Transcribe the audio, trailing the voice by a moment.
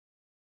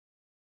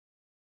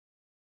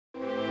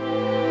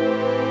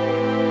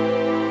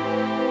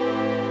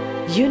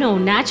You know,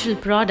 natural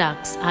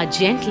products are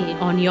gentle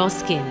on your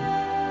skin.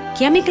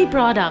 Chemical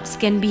products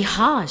can be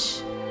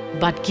harsh,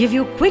 but give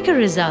you quicker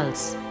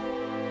results.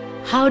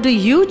 How do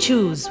you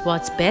choose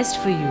what's best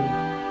for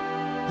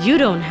you? You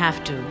don't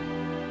have to.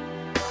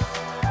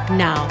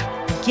 Now,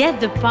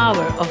 get the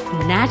power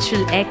of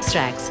natural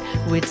extracts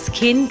with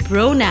Skin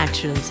Pro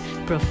Naturals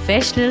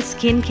professional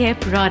skincare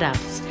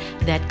products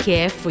that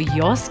care for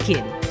your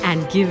skin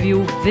and give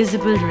you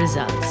visible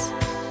results.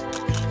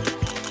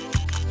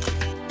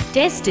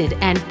 Tested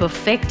and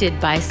perfected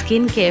by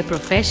skincare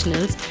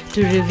professionals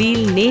to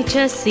reveal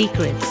nature's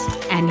secrets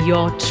and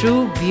your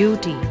true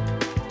beauty.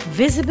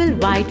 Visible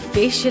White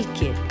Facial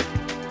Kit,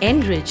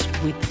 enriched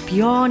with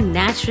pure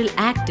natural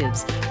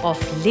actives of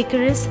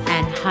licorice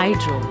and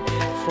hydrome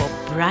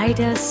for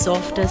brighter,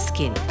 softer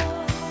skin.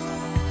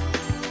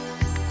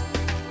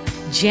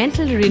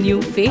 Gentle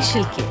Renew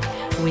Facial Kit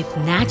with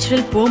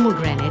natural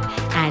pomegranate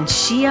and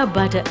shea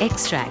butter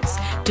extracts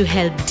to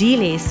help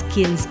delay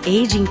skin's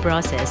aging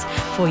process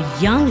for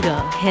younger,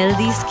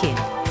 healthy skin.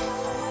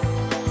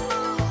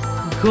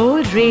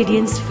 Gold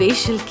Radiance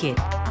Facial Kit,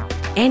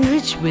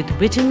 enriched with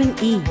vitamin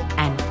E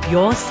and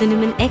pure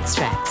cinnamon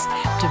extracts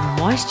to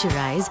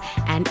moisturize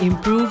and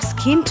improve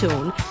skin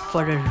tone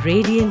for a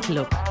radiant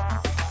look.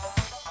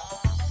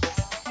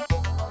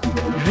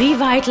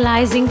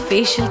 Revitalizing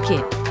Facial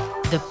Kit,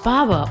 the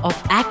power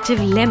of active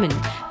lemon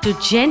to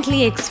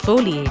gently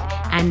exfoliate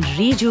and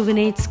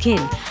rejuvenate skin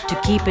to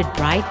keep it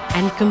bright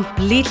and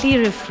completely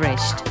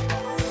refreshed.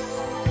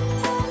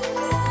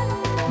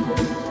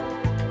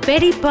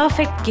 Peri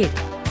Perfect Kit,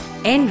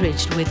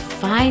 enriched with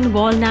fine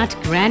walnut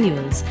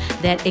granules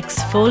that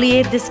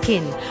exfoliate the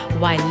skin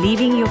while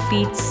leaving your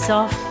feet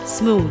soft,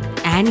 smooth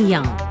and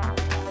young.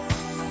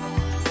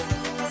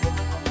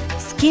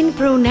 Skin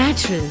Pro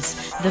Naturals,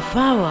 the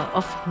power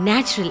of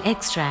natural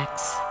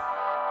extracts.